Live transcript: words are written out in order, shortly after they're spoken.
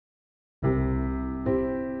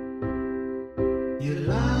You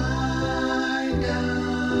lie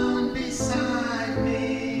down beside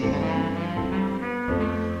me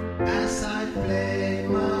as I play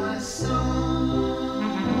my song.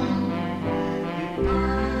 You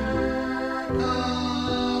perk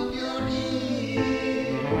up your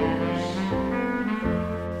ears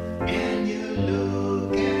and you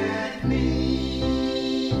look at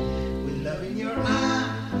me with love in your eyes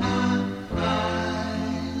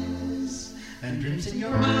and dreams in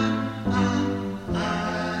your mind.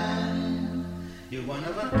 You're one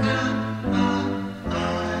of a kind.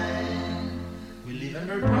 We live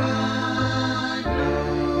under bright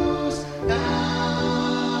blue skies.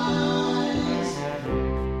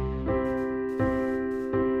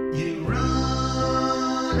 You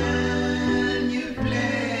run and you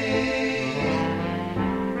play,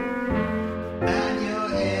 and your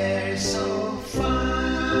hair is so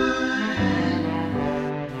fine.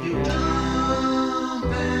 You jump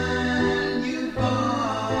and you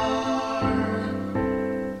bark,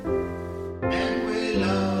 and we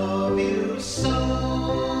love you so.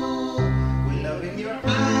 We love in your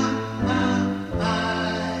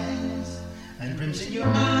eyes and dreams in your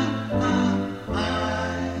mind.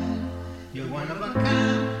 You're one of a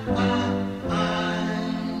kind.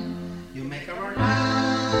 You make our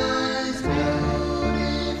lives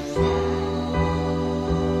beautiful.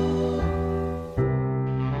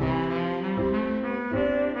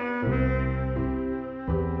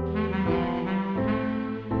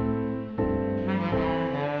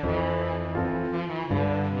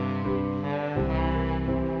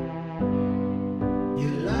 You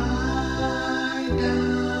lie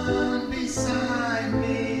down beside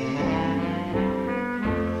me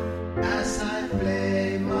as I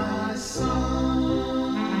play my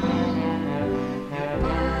song. You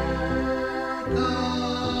perk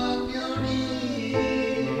up your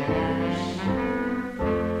ears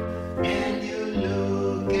and you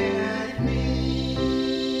look at me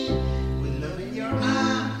with love in your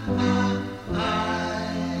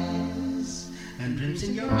eyes and dreams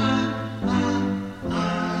in your mind.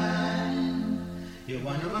 You're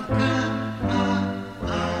one of a kind.